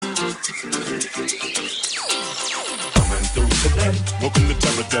Welcome to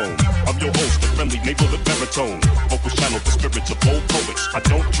Terror Dome. I'm your host, the friendly neighborhood baritone. Focus channel for spirits of old poets. I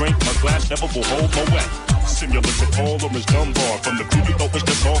don't drink, my glass never will hold my wet. Simulants of all orange Dunbar. From the crew you thought was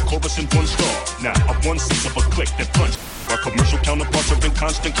just all chorus and one star. Now I'm one sixth of a click that punch. Our commercial counterparts are in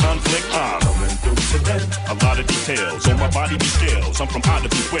constant conflict. I'm coming through today. A lot of details on my body be scales. I'm from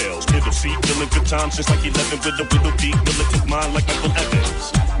Odyssey, Wales. Middle seat, feeling good times since like 11 with a widow deep. Militant mind like Michael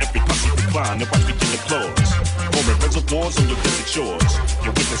Evans. Every posse recline and watch me get applause. Pouring reservoirs on your desert shores.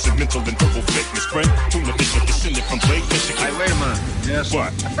 You're witnessing mental and verbal fitness. Friend, tuna fish are descended from Lake Michigan. Hey, wait a minute. Yes.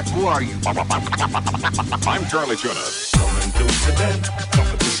 What? Who are you? I'm Charlie Tuna. Coming through today.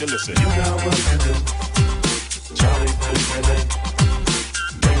 Competition, listen. You know what to do. Charlie Tuna.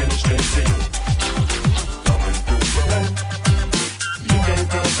 Bringing it straight to you. Coming through today. You can't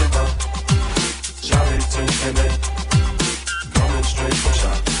pass it up. Charlie Tuna. Coming straight from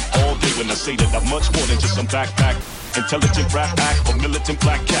shop. All day when I say that I'm much more than just some backpack. Intelligent rap act or militant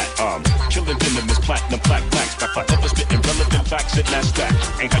black cat. Killing venomous platinum black blacks. Back forever spitting relevant facts at that stack.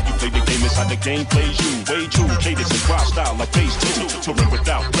 Ain't how you play the game, it's how the game plays you. Way true, cadence is wild style like phase 2. Touring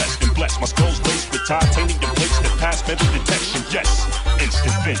without rest and bless. My skull's laced with titanium plates that pass metal detection. Yes,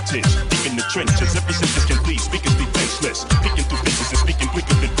 instant vintage. Deep in the trenches, every sentence can please. Speakers defenseless. Picking through fences and speaking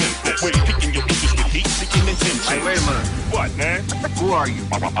quicker than Memphis. Wait, picking your interest with heat, seeking intentions. Hey, wait a minute. What, man? Who are you?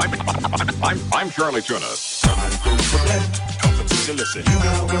 I'm Charlie Tuna. Competition, listen. You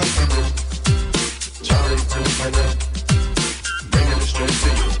know what to do. Charlie Tuna. Bringing it straight to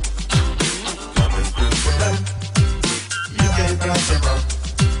you. Coming through for them. You can't pass it up.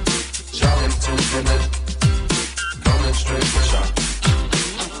 Charlie Tuna. Coming straight for shot.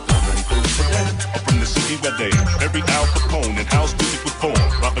 Coming through for them. I'm from the city where they buried Al Capone and house music was born.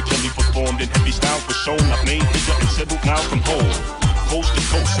 Robert Kelly performed in heavy styles was shown. I've made bigger and settled now from home. Coast to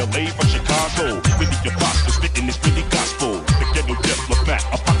coast, LA from Chicago. Really your posture, spitting this really gospel. The ghetto diplomat,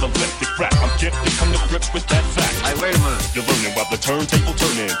 apocalyptic rap. I'm gifted, come to grips with that fact. Hey, wait a minute. You're learning while the turntable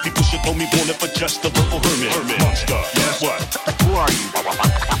turning. People should know me wanted for just a verbal hermit. Monster, yes. What? Who are you?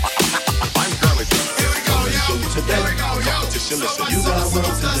 I'm Charlie Tuna. Here we go, yo. Today, Here we go, yo. competition, listen. You got what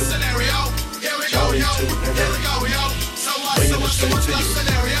to do. Scenario. Here we go, yo. Here we go, yo. So what's the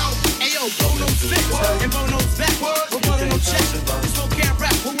scenario? Hey yo, Bono's fit and Bono's back. But Bono no check. This whole can't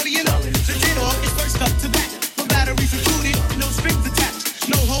rap. Well, what do you know? The did-off is first up to back. For batteries included, no strings attached.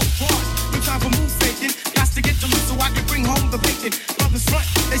 No hope barred. No time for move faking. Got to get the loot so I can bring home the bacon. Brothers front,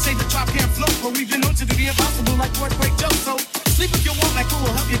 they say the drop can't flow. But we've been known to do the impossible like Earthquake Joe. So sleep if you want, like who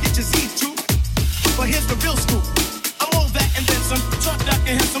will help you get your Z's true. But here's the real scoop. I'm all that and then some. Talk that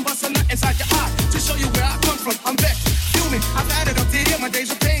and have some bust a nut inside your eye. To show you where I come from. I'm vexed. I've had it up to here, my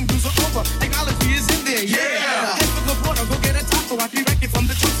days of pain, dues are over. Technology is in there, yeah. Head for the water, go get a taco. I be wrecking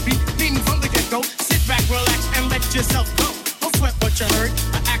from the truck speed, beating from the get-go. Sit back, relax, and let yourself go. Don't sweat what you heard,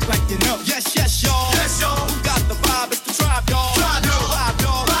 I act like you know. Yes, yes, y'all. Yes, y'all. Who got the vibe? It's the tribe, y'all. Tribe, y'all. Vibe,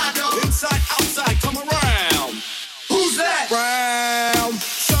 y'all. Vibe, y'all. Inside, outside, come around. Who's that? Brown.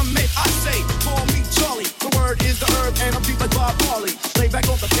 Some may I say, call me Charlie. The word is the herb, and I'm deep like Bob Marley. Lay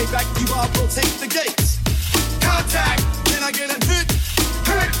back on the payback, you all rotate the gates. Contact. Can I get a hit?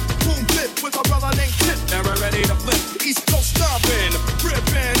 Hit! Boom, flip with a brother named Tip. Never ready to flip. East Coast stomping,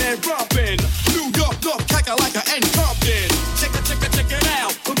 ripping and romping. New York, North Kakalaka and Compton. Check it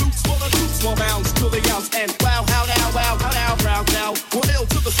out. The loops for the troops, small bounds to the ounce. And wow, how now, brown now. Well, ill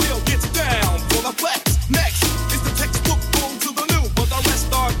to the steel gets down for the flex. Next is the textbook old to the new, but the rest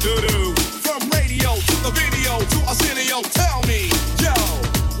are doo-doo. From radio to the video to Arsenio, tell me, yo,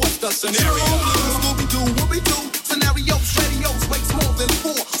 what's the scenario? What we do? Scenarios, radios, weighs more than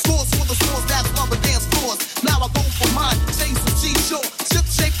 4. Scores for the stores that love the dance floors. Now I go for mine, change some G-Shore. Ship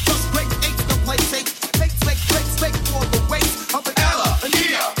shape, plus great H, the play tape. Make for the waste of an Ella, an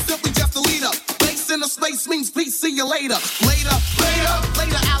ear. Simply just a leader. Base in the space means peace, see you later. Later,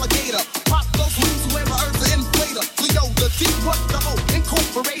 alligator. Pop those moves where the earth's an inflator. Leo, the D, what the O,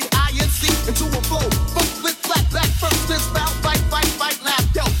 incorporate INC into a flow. Funk, flip, flat, back, first, this, bout, fight, laugh.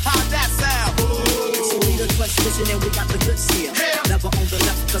 Yo, how'd that sound? Vision and we got the goods here. Yeah. Never on the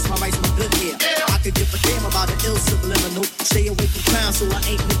left, cause my right's my good here. Yeah. I could give a damn about an ill subliminal. Stay away from crime so I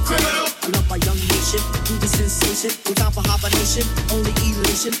ain't no criminal. I love my young nation, do the sensation. No time for hibernation, only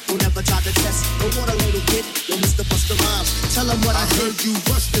elation. Don't ever try to test, don't want a little kid. Yo, Mr. Busta Rhymes, tell him what I heard you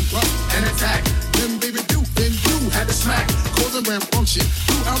rushed and buff and attack. Then baby Duke, then you had to smack. Causing ramfunction,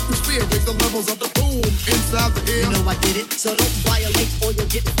 do out the sphere, raise the levels of the boom inside the ear. You know I did it, so don't violate or you'll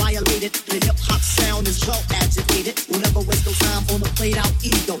get violated. The hip-hop sound is well agitated. We'll never waste no time on the played-out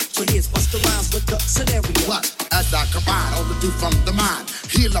ego. So here's Busta Rhymes with the scenario. Watch as I combine all the do from the mind.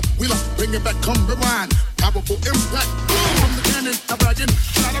 Heal up, wheel up, bring it back, come rewind. Powerful impact, boom from the cannon. I'm bragging,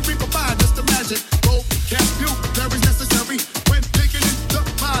 try to reap a mind, just imagine. Go, can't you, there is necessary. When digging into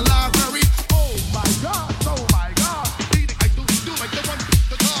my library. Oh my God, oh my God. Beating, I do make the one,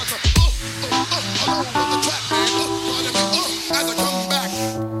 the cars are all over the track, man. As I come back.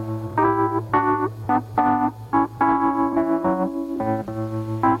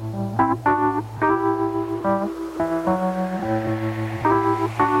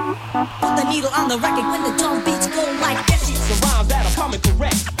 Put the needle on the record when the drum beats go like this. Beats and rhymes that are coming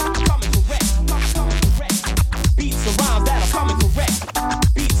correct. Coming correct. Beats and rhymes that are coming correct.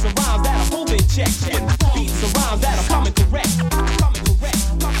 Beats and rhymes that are moving check. Beats and rhymes that are coming correct. Coming correct.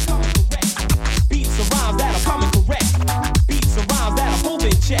 Beats and rhymes that are coming correct. Beats and rhymes that are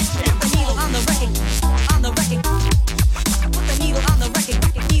moving check. Put the needle on the record. On the record. Put the needle on the record.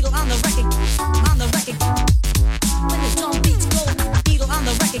 Needle on the record. On the record. When the drum beats go, needle on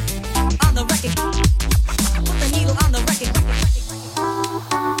the record. On the record. Put the needle on the record.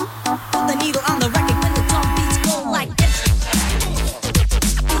 Put the needle on the record when the drum beats go like this.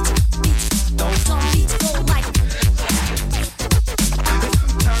 Beats. Drum beats go like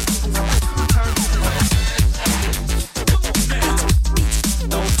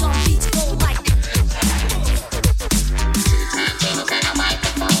drum beats go like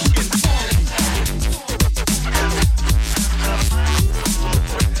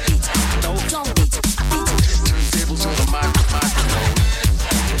drum beats. Turntables on the microphone.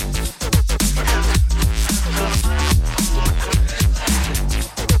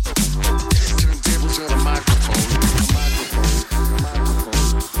 Turntables on the microphone.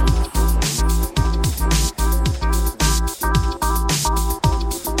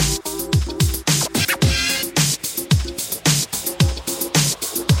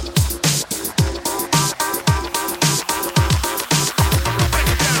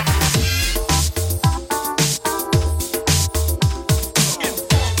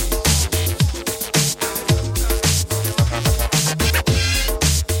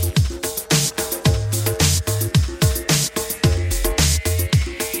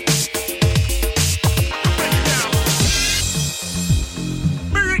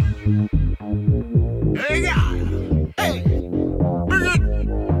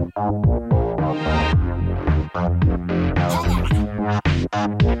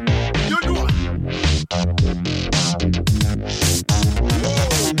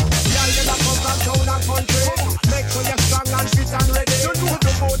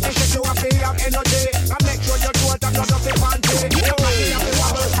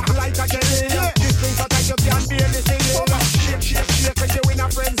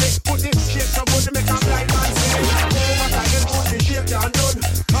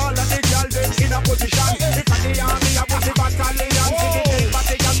 Position. It's a the army, I put the battalion. See the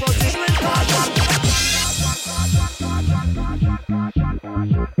body and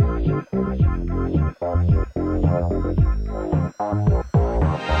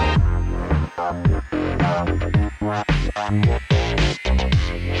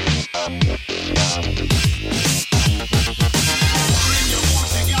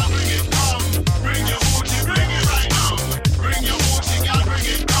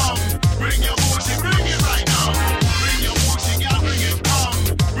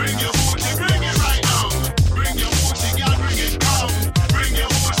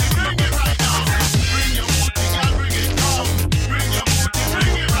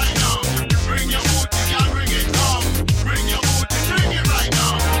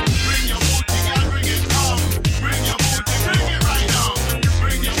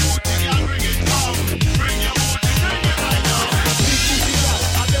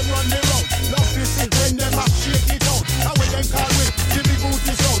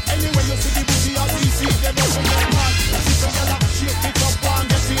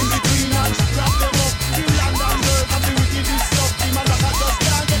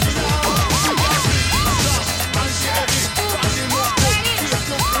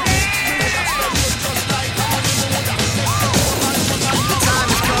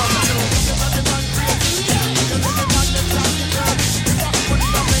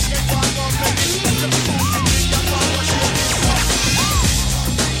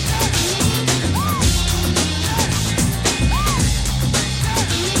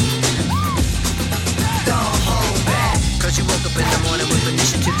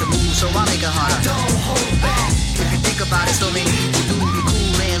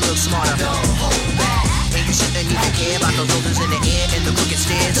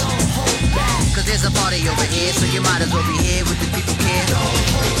There's a party over here, so you might as well be here with the people care. Don't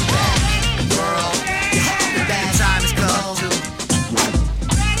hold back, world. The bad time has come to.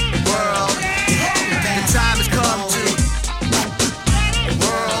 World. The time has come to.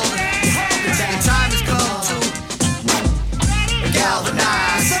 World. The time has come to.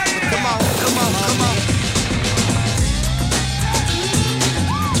 Galvanize. Come on, come on, come on.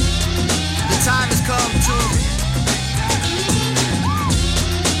 The time has come to.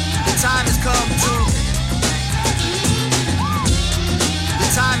 The time has come to. The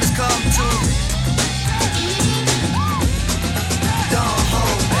time has come to. Don't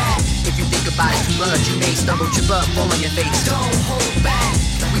hold back. If you think about it too much, you may stumble, trip up, fall on your face. Don't hold back.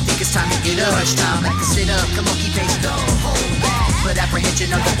 We think it's time to get up. Rush time, like to sit up. Come on, keep pace. Don't hold back. Put apprehension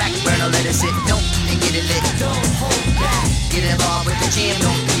on the back burner, let it sit. Don't even get it lit. Don't hold back. Get involved with the jam.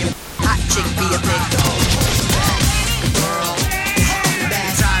 Don't be a hot chick, be a pig. Don't hold back. World,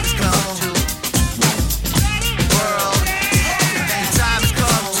 bad times come to. World, bad times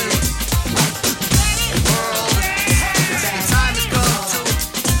come to. World, bad times come to.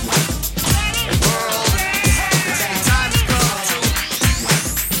 World, bad times come to.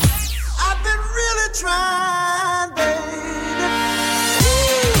 I've been really trying, baby.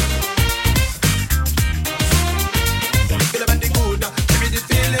 Feel the band good, give me the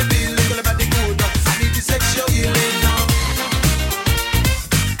feel.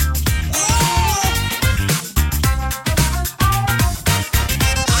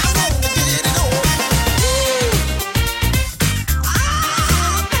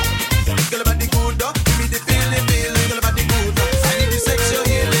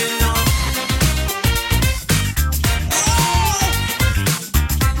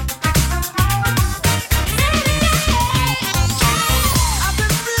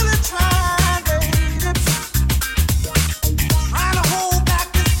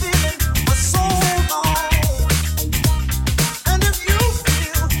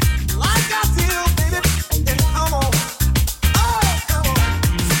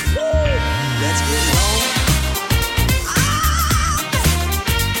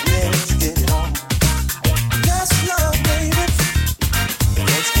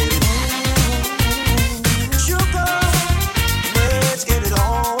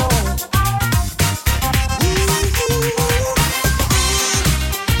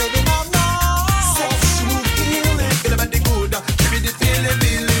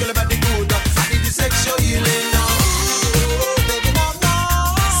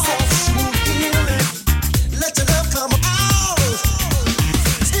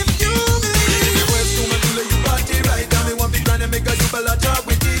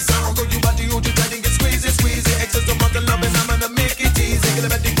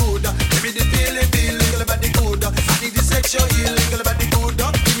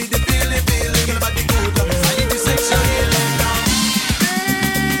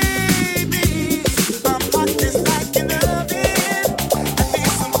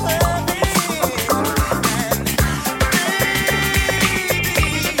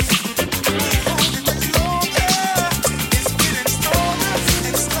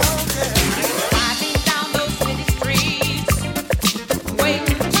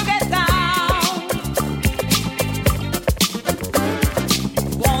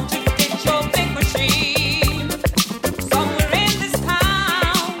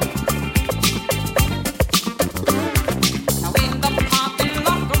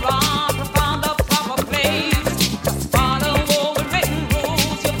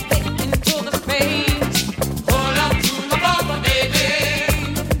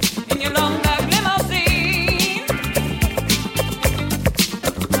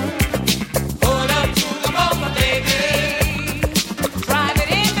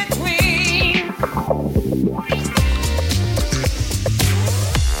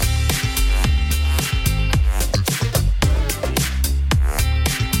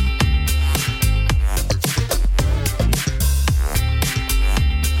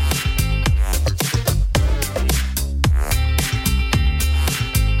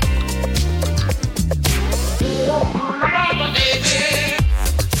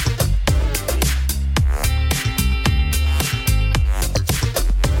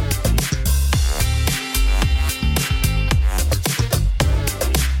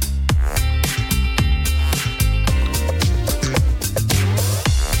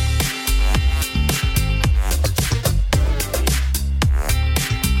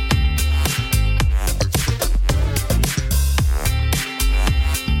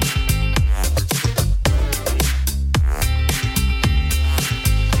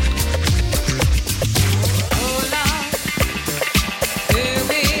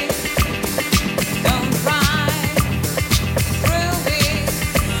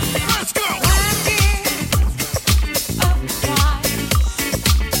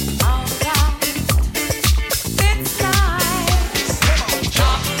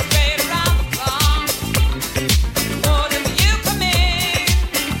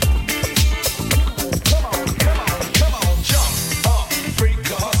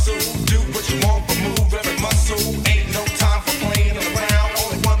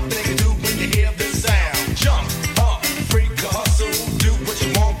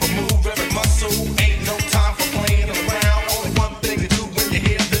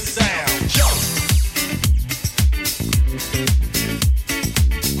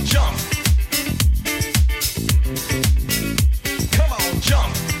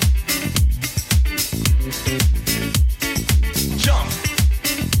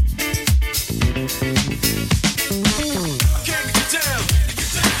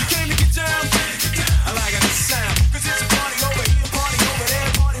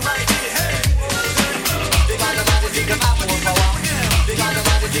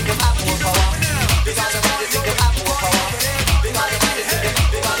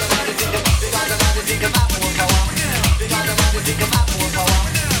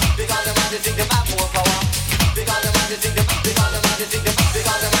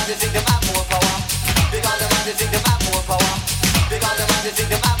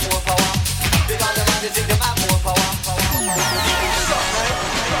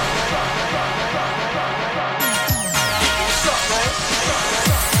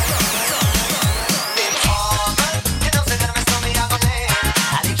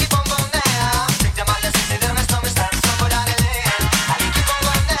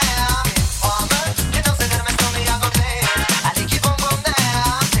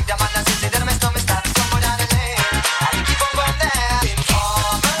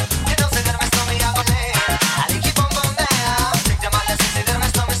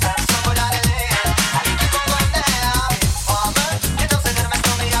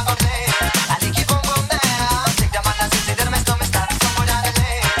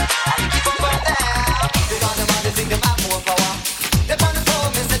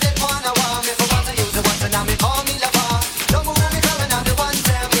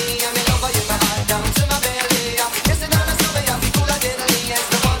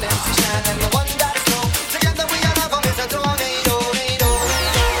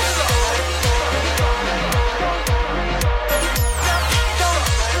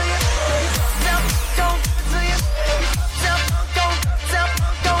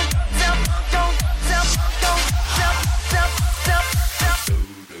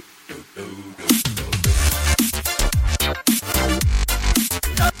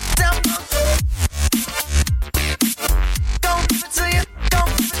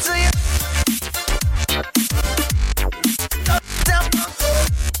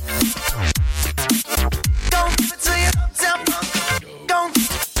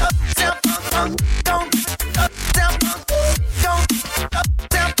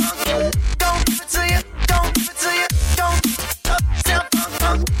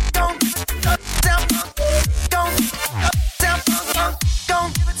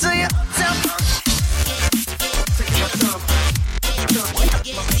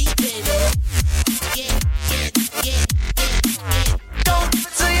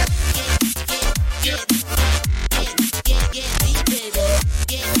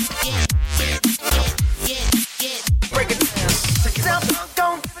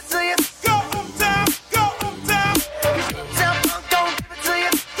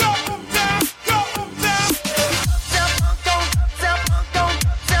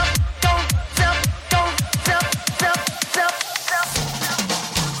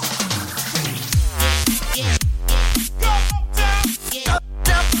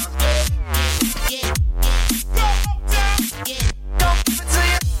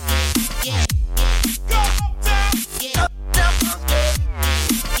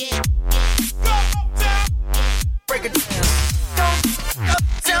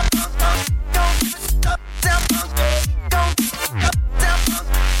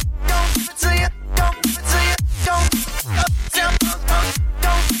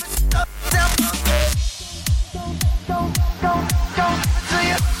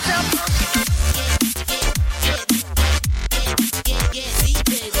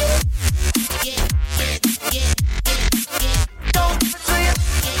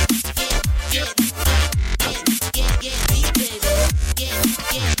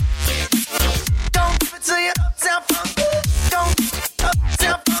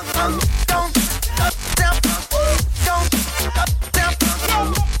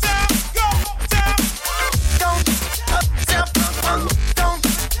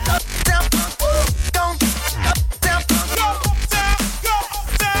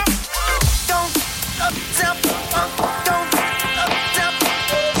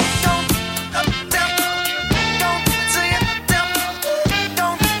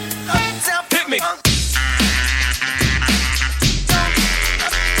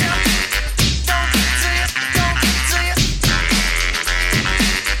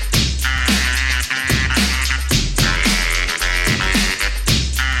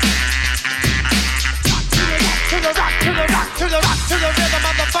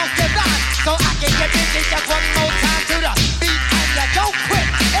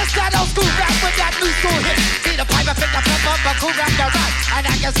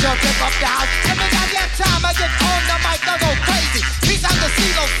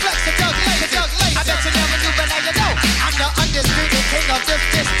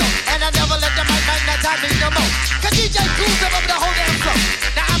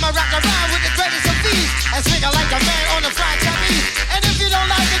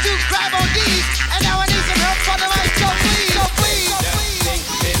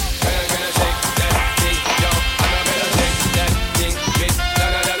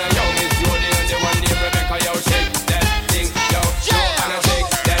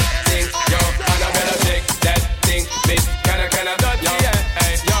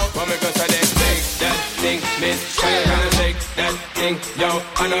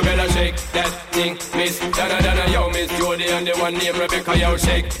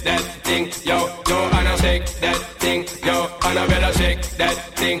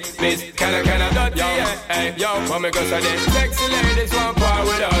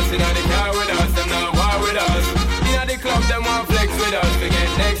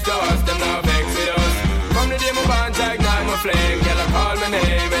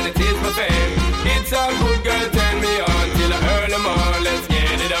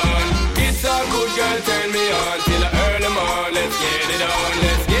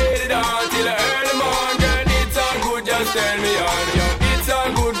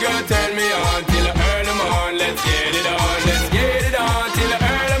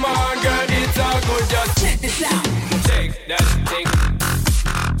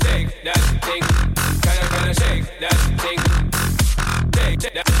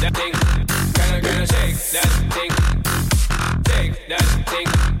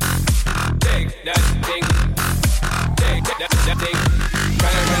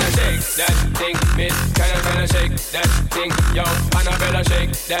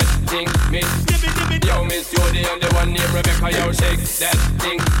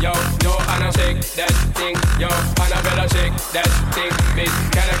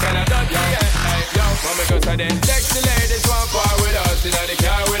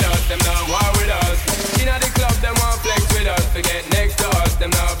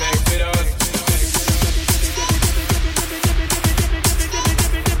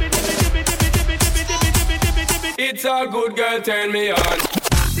 it's all good, girl, turn me on.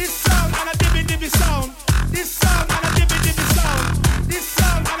 This sound and a dibby dibby sound. This sound and a dibby dibby sound. This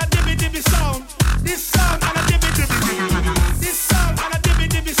sound and a dibby dibby sound. This sound and a dibby dibby sound. This sound and a dibby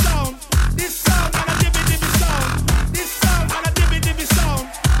dibby sound. This sound and a dibby dibby sound. This sound and a dibby dibby sound.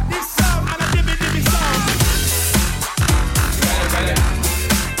 This sound and a dibby dibby sound.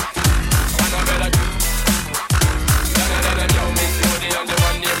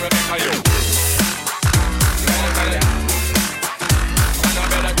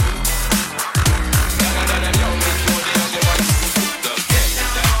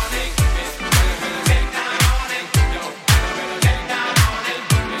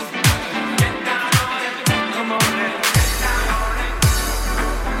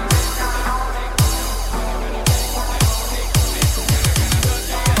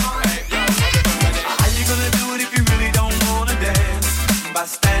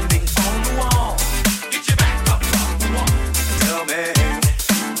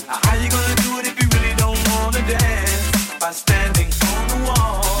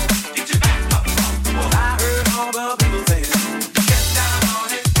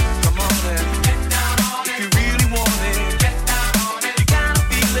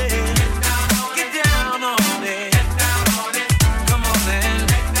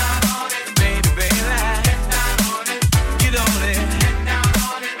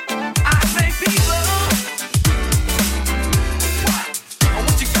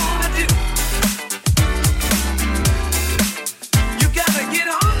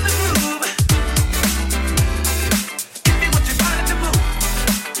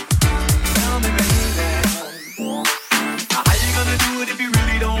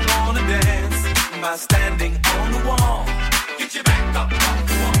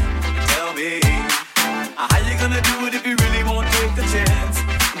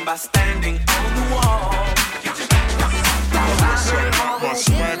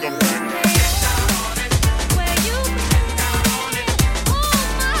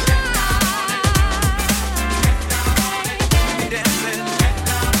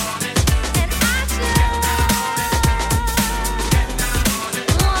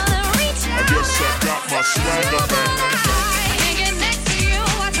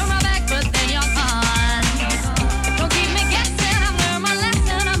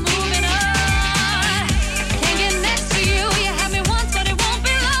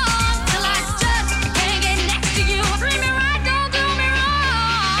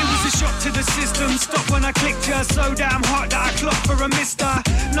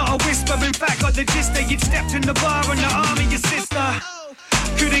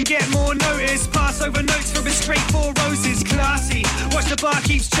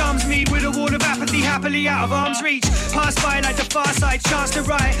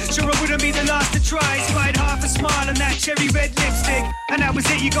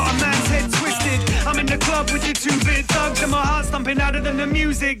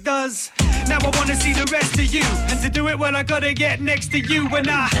 I gotta get next to you when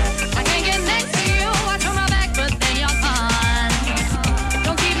I can't get next to you. I turn my back, but then you're gone.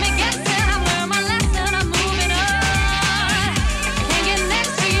 Don't keep me guessing. I've learned my lesson. I'm moving on. Can't get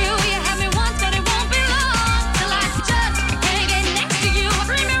next to you. You had me once, but it won't be long till I just can't get next to you.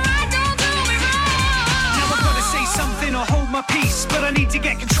 Bring me right, don't do me wrong. Now I gotta say something or hold my peace, but I need to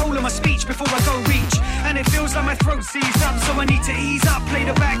get control of my speech before I go reach. And it feels like my throat seized up, so I need to ease up. Play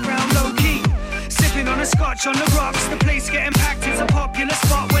the background low key. Sipping on a scotch on the rocks. The place getting packed, it's a popular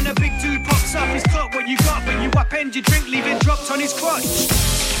spot. When a big dude pops up, his clock what you got. When you upend your drink, leave it dropped on his crotch.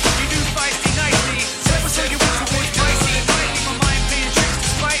 You do feisty nicely, so you want towards pricey. Might leave my mind playing tricks to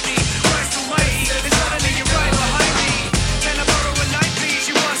spite me. Christ almighty, then suddenly you're right behind me. Can I borrow a light please?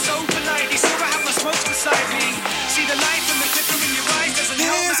 You are so polite. You saw I have my smokes beside me. See the light from the flicker in your eyes doesn't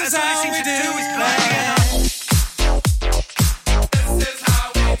help. That's all I seem to do is play. This is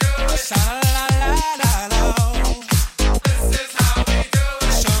how we do it.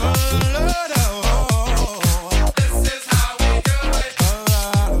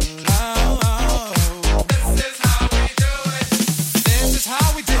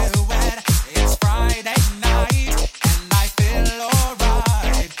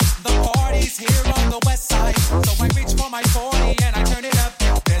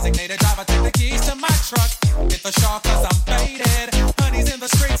 Shark, cause I'm faded. Honey's in the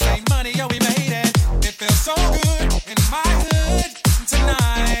streets, say money, yo, we made it. It feels so good in my hood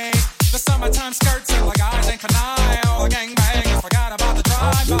tonight. The summertime skirts and the guys ain't canine. All the gangbangers forgot about the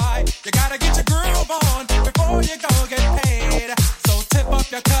drive-by. You gotta get your groove on before you go get paid. So tip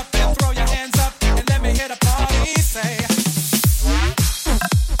up your cup and throw your hands up and let me hear the party say,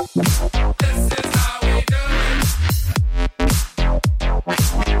 this is how we do it.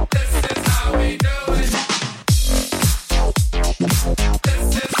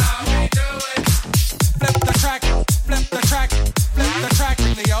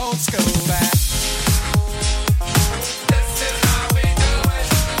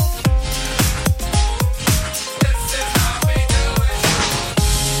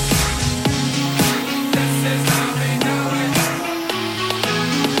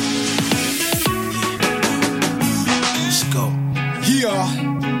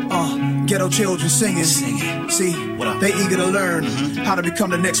 Ghetto children singing. See, they eager to learn how to become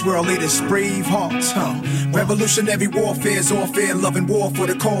the next world leaders. Brave hearts, Revolutionary warfare is all fair, love and war for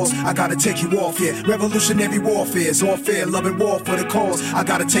the cause. I gotta take you off here. Revolutionary warfare is all fair, love and war for the cause. I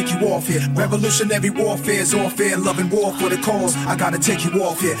gotta take you off here. Revolutionary warfare is all fair, love and war for the cause. I gotta take you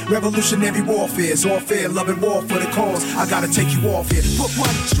off here. Revolutionary warfare is all fair, love and war for the cause. I gotta take you off here. Book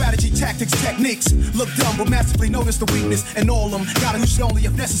one, strategy, tactics, techniques. Look dumb, but massively notice the weakness and all them. Gotta use it only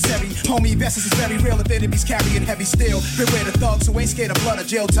if necessary. Homie, investors is very real if enemies carrying heavy steel. Beware the thugs who ain't scared of blood or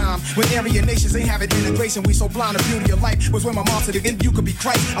jail time. When area nations ain't having integration, we so blind the beauty of life was when my mom said if you could be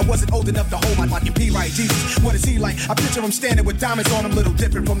Christ. I wasn't old enough to hold my MP right. Jesus, what is he like? I picture him standing with diamonds on him, little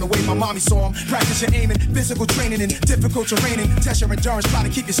different from the way my mommy saw him. Practice your aiming, physical training and difficult terraining. Test your endurance, try to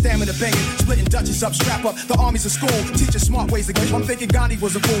keep your stamina banging. Splitting Dutchies up, strap up, the army's a school. Teach us smart ways to go. I'm thinking Gandhi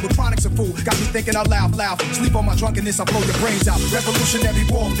was a fool, the chronic's a fool. Got me thinking out loud. Sleep on my drunkenness, I blow your brains out. Revolutionary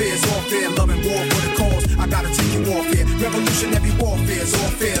warfare is all fair, love and war for the cause. I gotta take you off here. Revolutionary warfare is all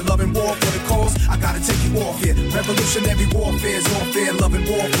fair, love and war for the cause. I gotta take you off here. Revolutionary warfare is all fair, love and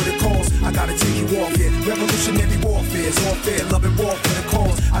war for the cause. I gotta take you off here. Revolutionary warfare is all fair, love and war for the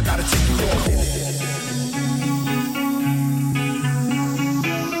cause. I gotta take you off here.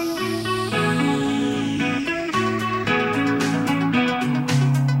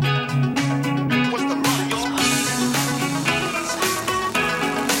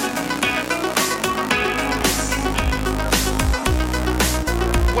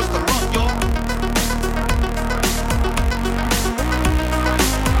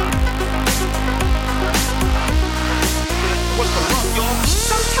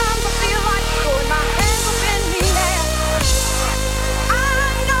 Sometimes I feel like throwing my hands up in the air. I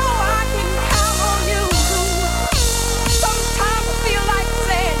know I can count on you. Sometimes I feel like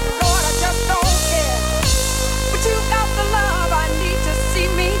saying, Lord, I just don't care. But you got the love I need to see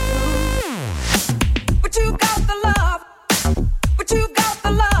me through. But you got the love. But you got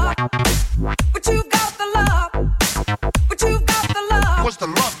the love. But you got the love. But you got the love. What's the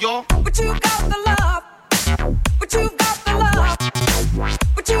love, y'all? But you got the love. But you got the love.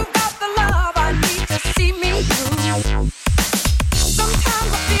 But you got the love I need to see me through.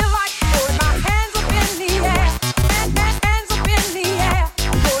 Sometimes I feel like throwing my hands up in the air. Hands up in the air.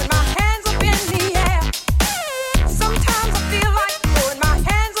 Throwing my hands up in the air. Sometimes I feel like throwing my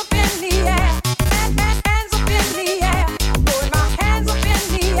hands up in the air. Hands up in the air. Throwing my hands up in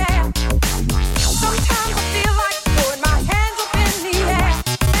the air. Sometimes I feel like throwing my hands up in the air.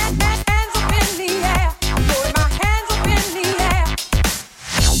 Hands up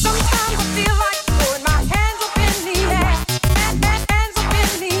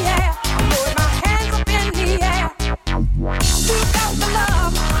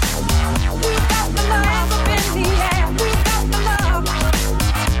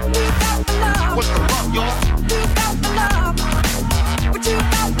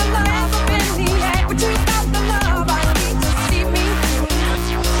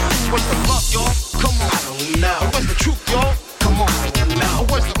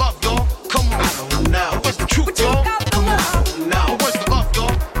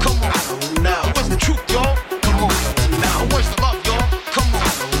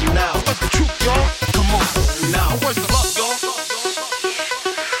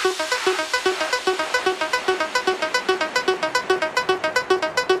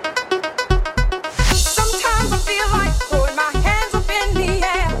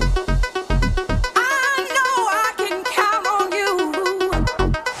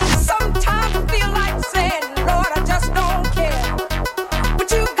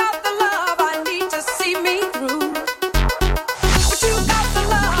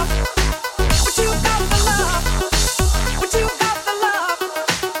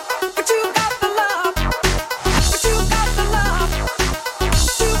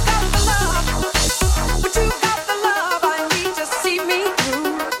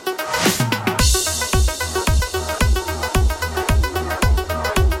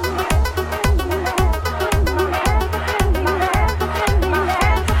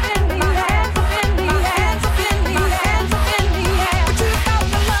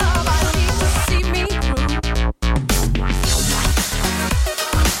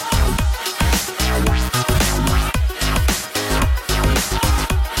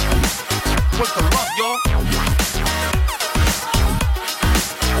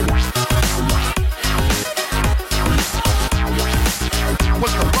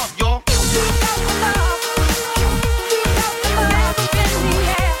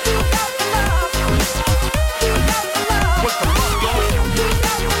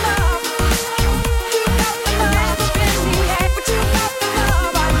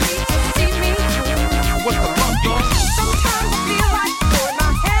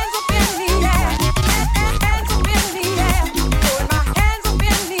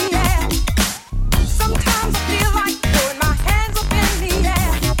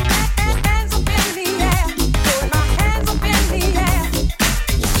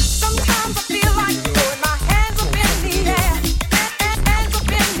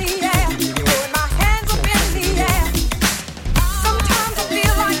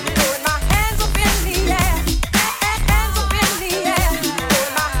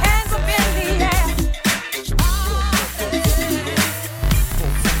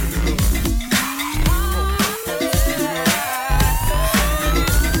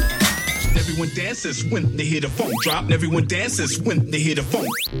dances when they hear the funk drop. And everyone dances when they hear the funk.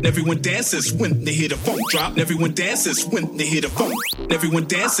 And everyone dances when they hear the funk drop. And everyone dances when they hear the funk. And everyone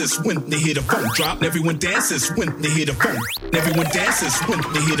dances when they hear the funk drop. And everyone dances when they hear the funk. And everyone dances when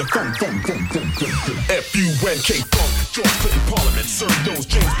they hear the funk. F-U-N-K funk. George Clinton Parliament. Serve those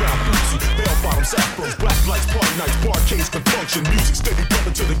James Brown boots. Bell bottoms, afros, black lights, party nights, barcades, confunction. Music steady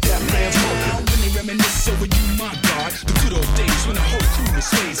bumping to the Gap Man's smoking. When they reminisce over you, my God, the good old days when the whole crew was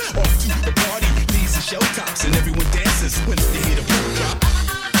slaves. Off to the party, these are show tops, and everyone dances when they hear the funk drop.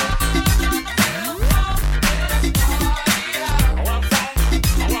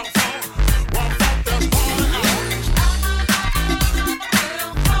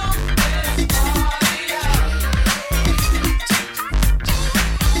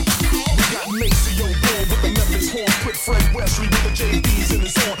 Fred Wesley with the JBs in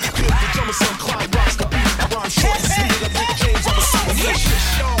his horn. Kid the drummer son Clyde rocks the beat. Rhyme short and sweet. I think James on the super.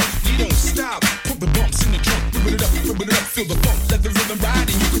 You don't stop. Put the bumps in the trunk. Rip it up, feel the funk. Let the rhythm ride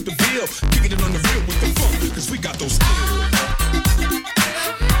and you put the feel. Kicking it on the real with the funk, cause we got those skills.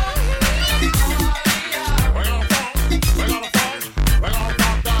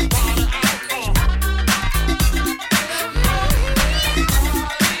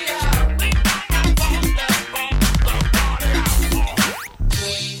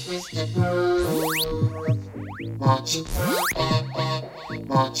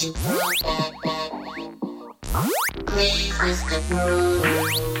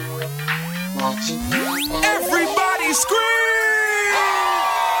 Everybody scream!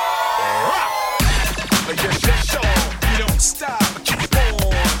 You don't stop, keep on.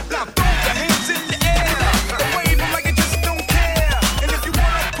 Now throw your hands in the air and wave them like you just don't care. And if you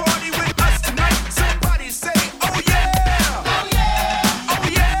wanna party with us tonight, somebody say, oh yeah! Oh yeah! Oh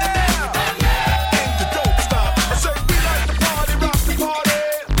yeah! Oh yeah! And you don't stop. I say we like to party, rock the party.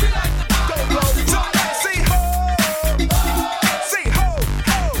 We like to party. Don't blow the top. Say ho! Say ho!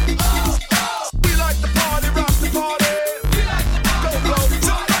 Ho! We like to party, rock the party. We like to party. Don't blow the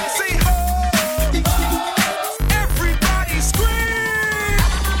top. Say ho! Everybody scream!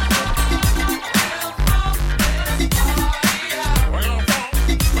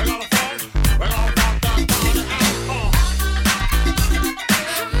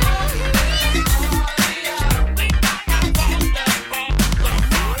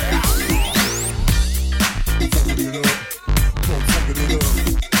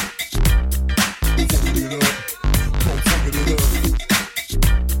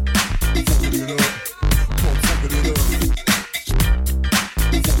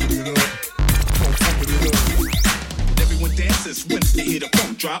 Everyone dances when they hear the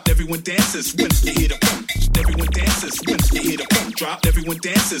funk drop. Everyone dances when they hear the funk. Everyone dances when they hear the funk drop. Everyone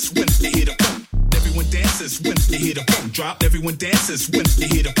dances when they hear the funk. Everyone dances when they hear the funk drop. Everyone dances when they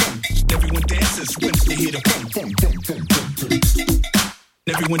hear the funk. Everyone dances when they hear the funk.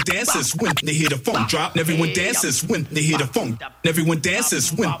 Everyone dances when they hear the funk drop. Everyone dances when they hear the funk. Everyone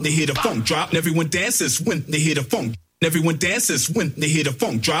dances when they hear the funk drop. Everyone dances when they hear the funk. Everyone dances when they hear the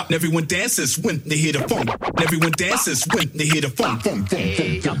funk drop. Everyone dances when they hear the funk. Everyone dances when they hear the funk.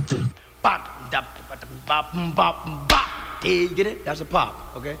 You get it? That's a pop,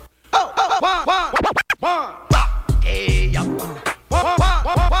 okay?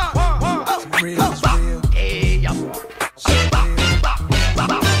 It's real, it's real.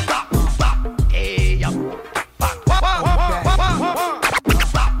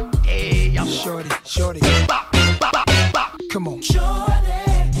 Shorty, come on.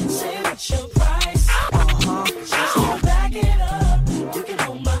 Shorty, say what's your price? Just to back it up, you can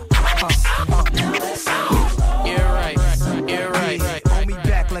hold my ice. Now let's see. You're right. Owe me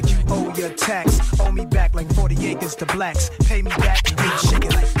back like you owe your tax. Owe me back like 40 acres to blacks. Pay me back, big shake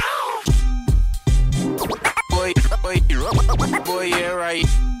it like. Boy, you're right. Boy, you're right.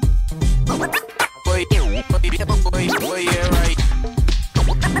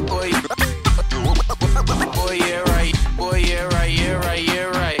 Boy, you're right. Boy, you're right.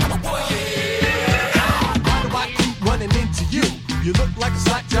 You're right. Why do I keep running into you? You look like a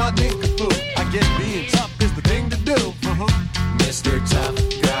slack-jawed nincompoop. I guess being tough is the thing to do. Mr. Tough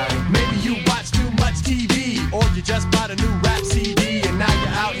Guy. Maybe you watch too much TV, or you just bought a new rap CD, and now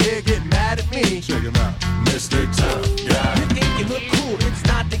you're out here getting mad at me. Check him out, Mr. Tough Guy. You think you look cool? It's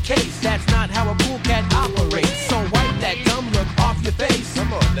not the case. That's not how a cool cat operates. So wipe that dumb look off your face.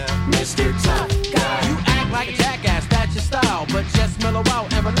 Come on now, Mr. Tough Guy. You act like a jackass, that's your style. But just mellow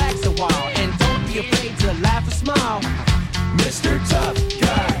out and relax a while. And don't be afraid to laugh or smile. Mr. Tough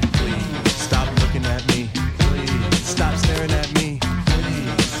Guy. Please stop looking at me. Please stop staring at me.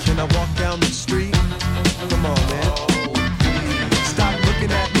 Please. Can I walk down the street? Come on, man. Stop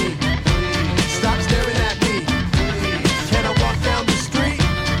looking at me. Stop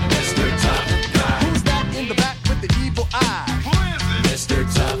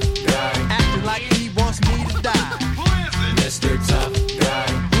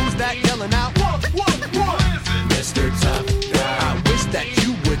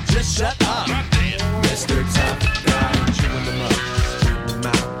just shut up. Mr. Tough Guy, chewing them up, spitting them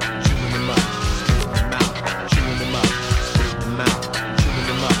out, chewing them up, spitting them out, chewing them up, spitting them out, chewing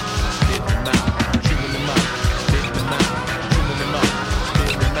them up, spitting them out, chewing them up, spitting them out, chewing them up,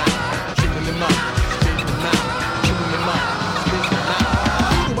 spitting them out, chewing them up, spitting them out, chewing them up, spitting them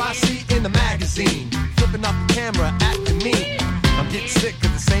out. Who do I see in the magazine, flipping off the camera, acting mean? I'm getting sick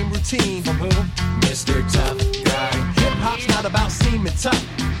of the same routine. From who? Mr. Tough Guy. Hip hop's not about seeming tough,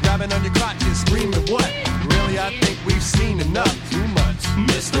 grabbing on your crotches, screaming what? Really, I think we've seen enough. Too much.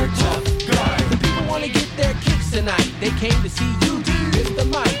 Mr. Tough Guy. The people wanna get their kicks tonight. They came to see you D with the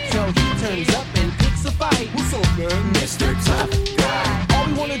mic. So he turns up and picks a fight. What's up, man? Mr. Tough Guy. All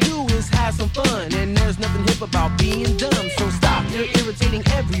we wanna do is have some fun, and there's nothing hip about being dumb. So stop, you're irritating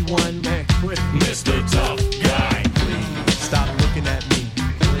everyone. Man, quit it. Mr. Tough Guy. Please stop looking at me.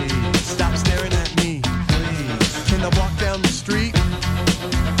 Please stop staring at me. Please. Can I walk down the street?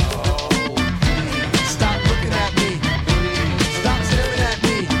 Oh, please. Stop looking at me. Please. Stop staring at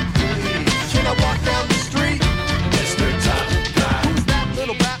me. Please. Can I walk down the street? Mr. Tough Guy. Who's that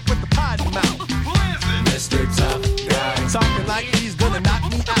little rat with the potty mouth? Mr. Tough Guy. Talking like he's gonna knock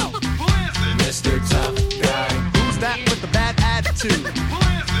me out. Mr. Tough Guy. Who's that with the bad attitude?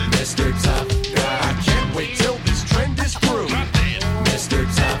 Mr. Tough Guy. I can't wait till this trend is through. Mr.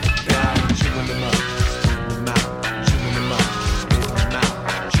 Tough Guy. Chewing them up, spitting them out, chewing them up, spitting them out,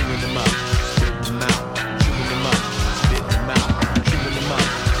 chewing them up, spitting them out, chewing them up, spitting them out, chewing them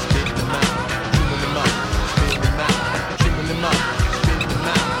up, spitting them out, chewing them up, spitting them out, chewing them up, spitting them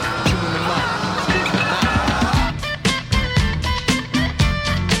out, chewing them up, spitting them out.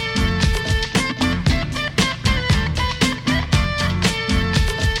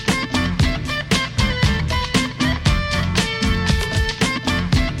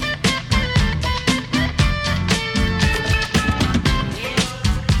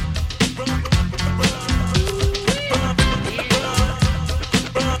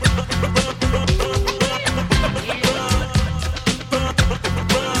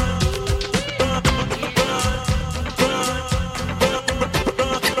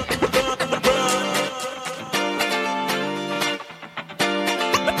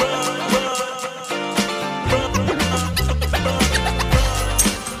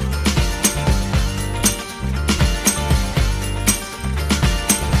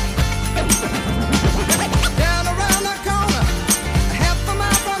 Down around the corner, half a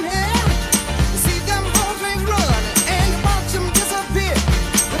mile from here, you see them whole things running, and you watch them disappear.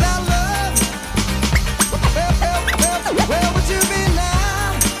 Without love, where would you be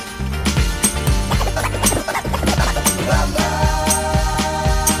now? Without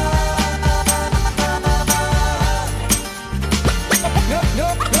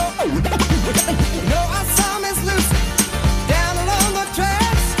No, I saw Miss Lucy down along the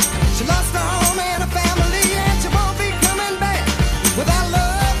tracks. She lost her home and her family, and she won't be coming back. Without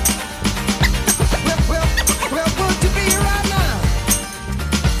love, where would you be right now?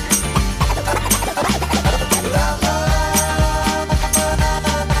 Without love,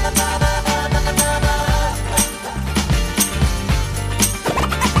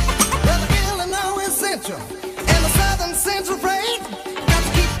 well, the Illinois is Central and the Southern Central Freight got to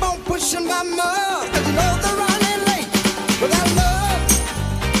keep on pushing my mud, 'cause you know they're running late. Without love,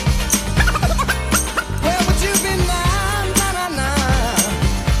 where would you be now? Na, na, na.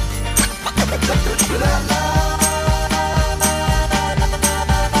 Without love.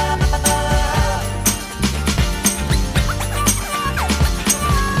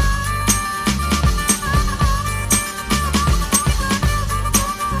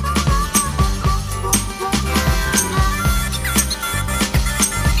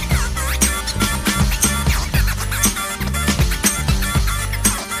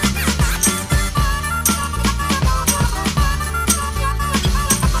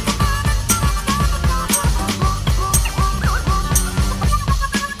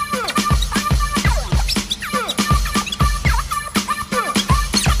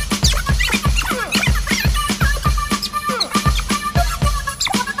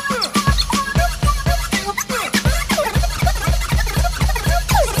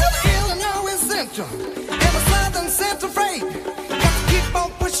 Illinois is Central and the Southern Central Freight got to keep on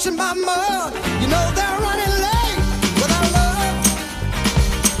pushing my mud. You know they're running late. Without love,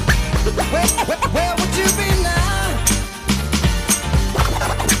 where would you be now?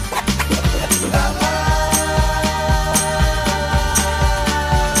 Without love.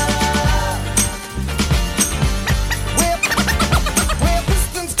 Where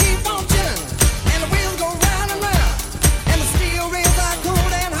pistons keep on turning and the wheels go round and round, and the steel rails are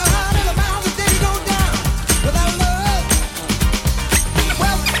cold and hard, and the mountains they go down. Without love,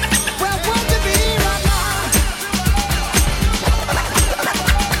 well,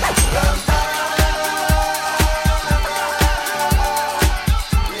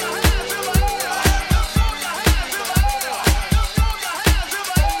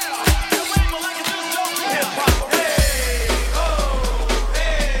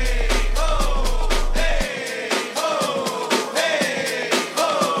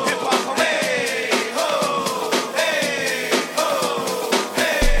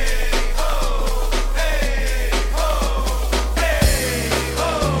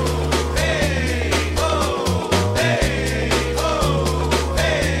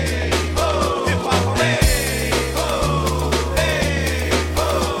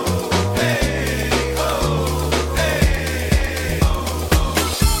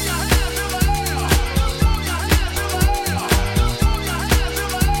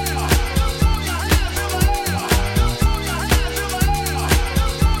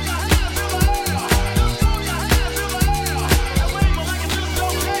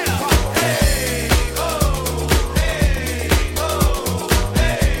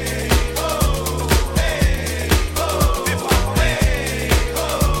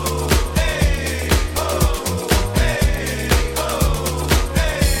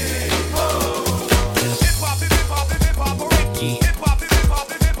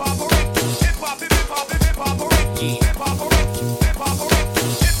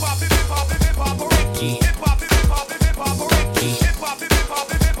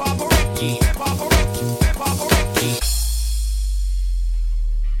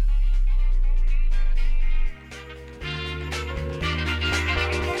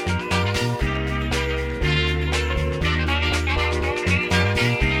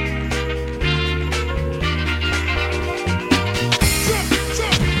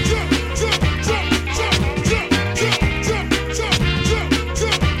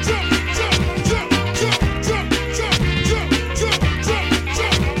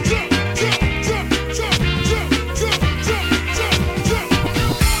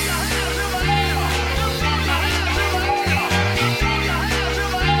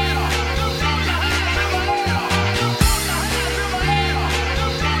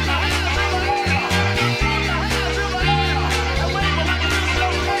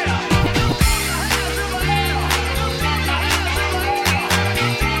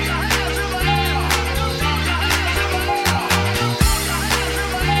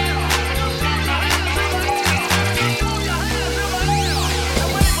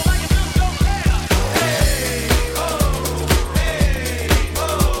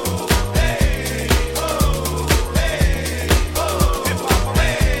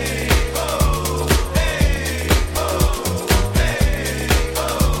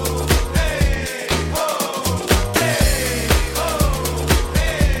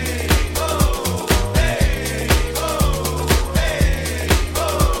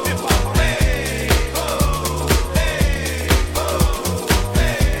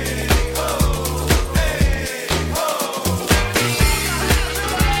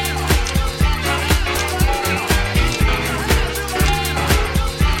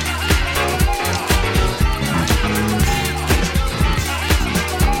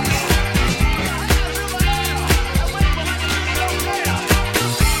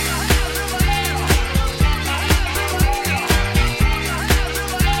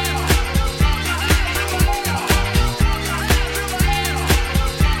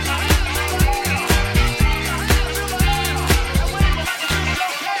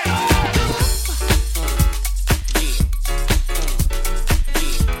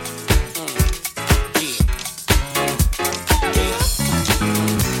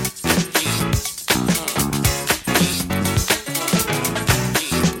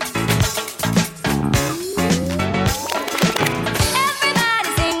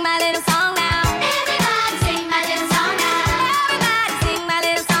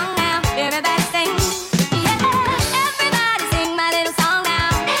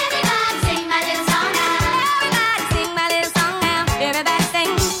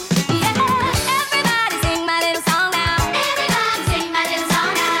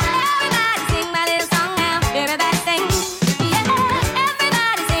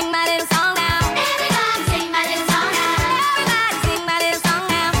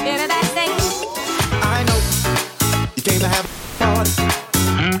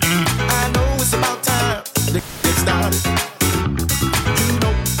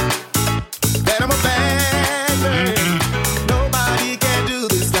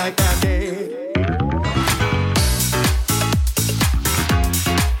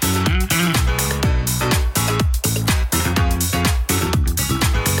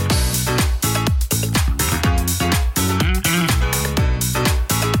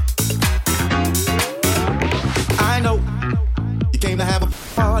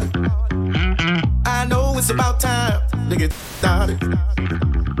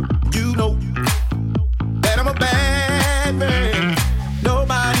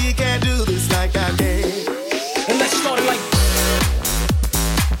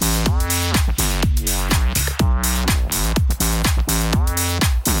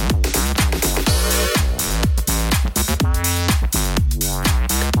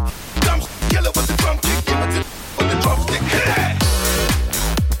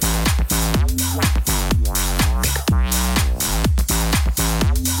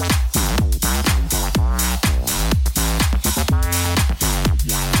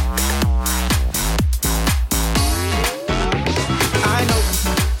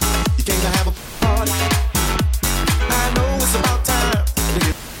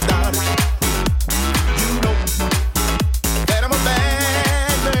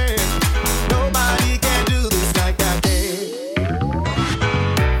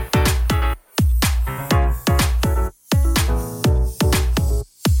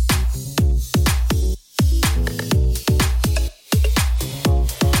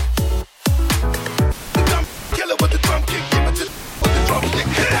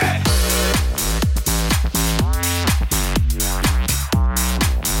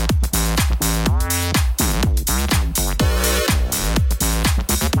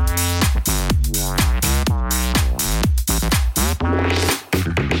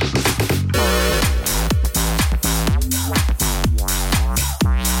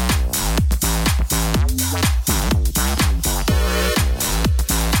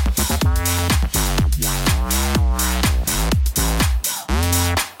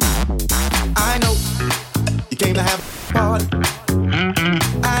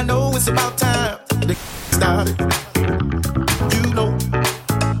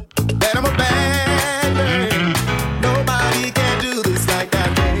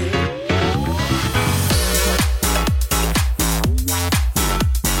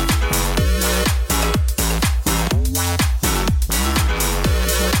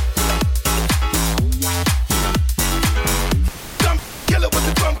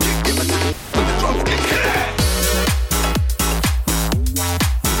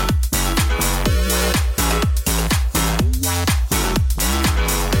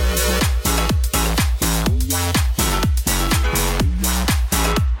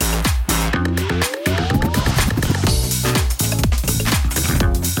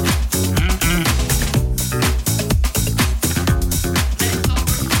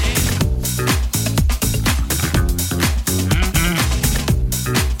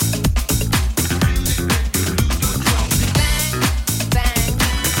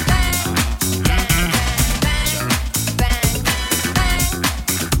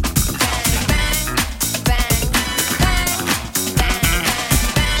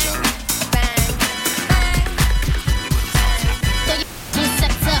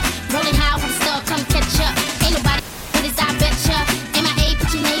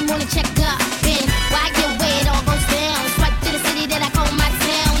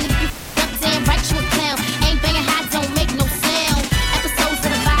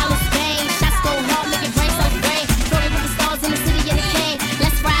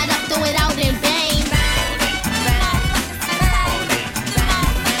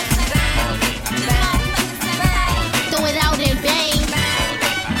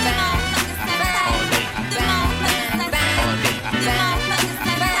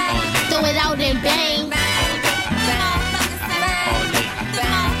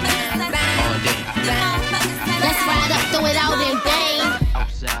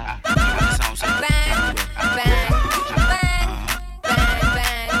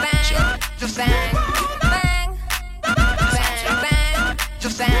 just bang, bang, bang, bang,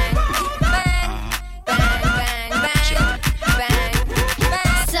 just bang, bang, bang, bang, bang, bang,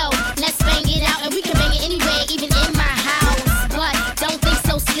 bang. So let's bang it out, and we can bang it anywhere, even in my house. But don't think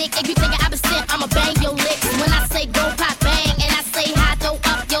so slick. If you think I'm a simp, I'ma bang your lips. When I say go pop bang, and I say hi, throw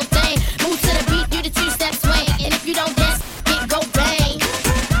up your thing. Move to the beat, do the two-step swing, and if you don't dance, get go bang.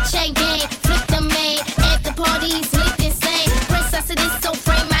 Chain gang, flip the main, at the parties, lit insane. Princess of this so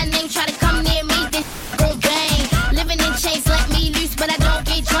frame my name, try to come near me, this go bang. Living in chains, let me loose, but I don't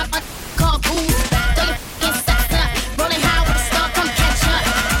get drunk. Call booze, throw your f***ing socks up. Rolling high with a star, come catch up.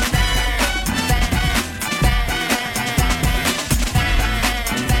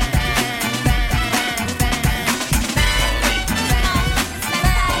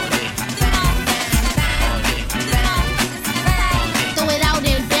 Throw it out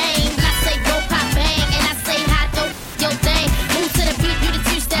and bang. I say go pop bang, and I say hi, throw your thing. Move to the beat, do the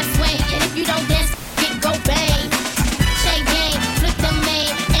two-step swing, and if you don't dance, get go bang. Chain gang, flip the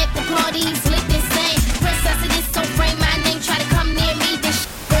main, at the parties, lit insane. Princess of this so frame my name, try to come near me, this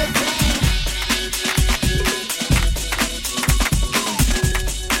go bang.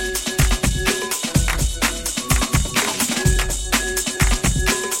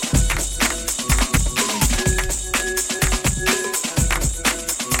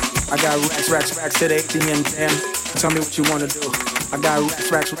 I got racks to the ATM jam. Tell me what you wanna do. I got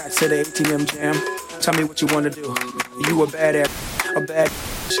racks to the ATM jam. Tell me what you wanna do. You a bad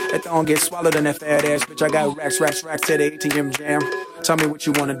bitch. That don't get swallowed in that fat ass bitch. I got racks to the ATM jam. Tell me what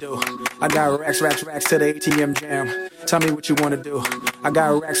you wanna do. I got racks to the ATM jam. Tell me what you wanna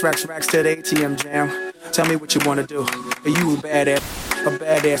do. I got racks to the ATM jam. Tell me what you wanna do. You a bad ass.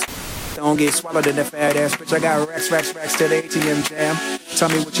 Don't get swallowed in that fat ass bitch. I got racks to the ATM jam. Tell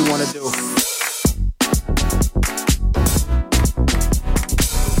me what you wanna do.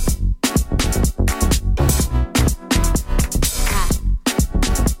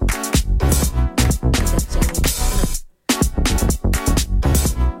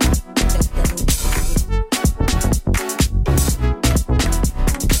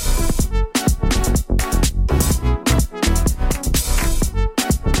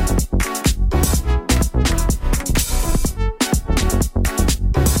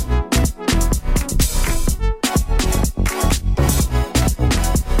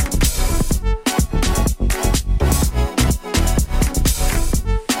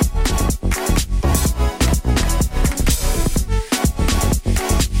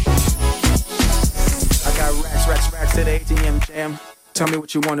 To the ATM jam. Tell me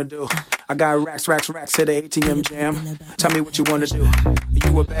what you wanna do. I got racks to the ATM jam. Tell me what you wanna do.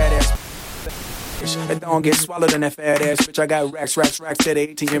 You a badass. That don't get swallowed in that fat ass bitch. I got racks to the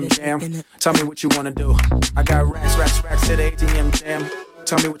ATM jam. Tell me what you wanna do. I got racks to the ATM jam.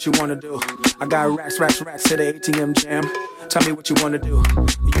 Tell me what you wanna do. I got racks to the ATM jam. Tell me what you wanna do.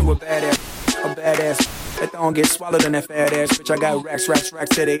 You a badass. That don't get swallowed in that fat ass bitch. I got racks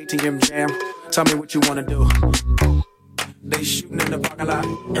to the ATM jam. Tell me what you wanna do. They shooting in the parking lot,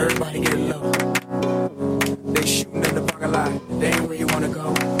 everybody get low. They shooting in the parking lot, they ain't where you wanna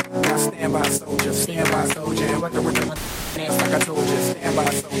go. Now stand by soldier, and work my dance like I told you. Stand by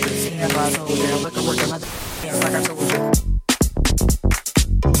soldier, and work my dance like I told you.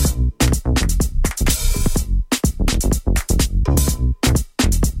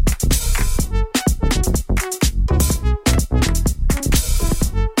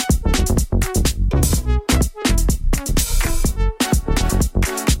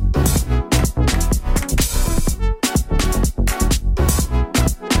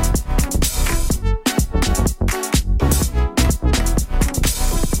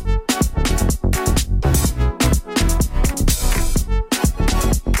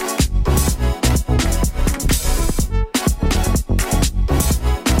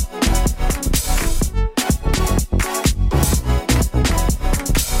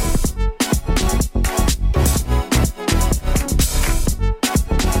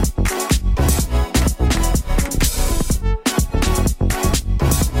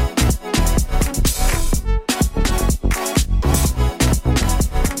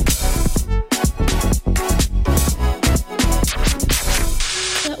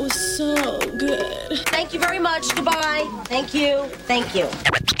 Thank you.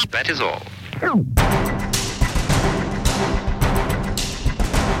 That is all.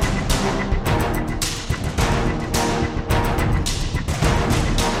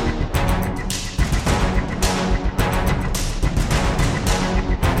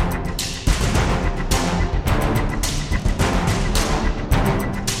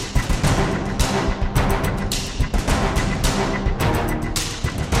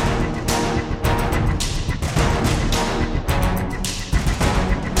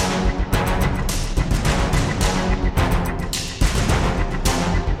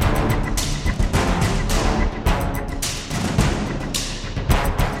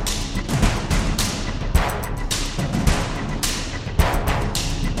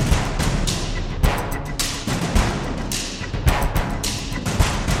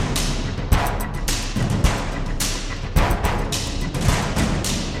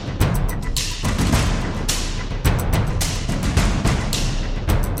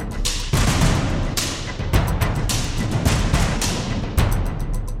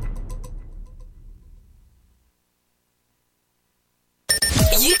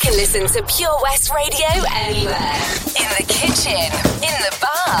 You can listen to Pure West Radio anywhere. In the kitchen, in the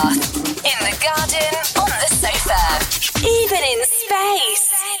bath, in the garden, on the sofa, even in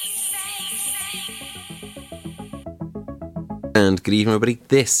space. And good evening, everybody.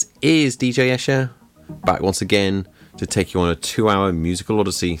 This is DJ Escher, back once again to take you on a 2-hour musical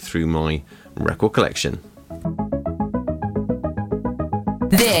odyssey through my record collection.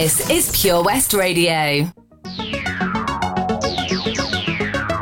 This is Pure West Radio.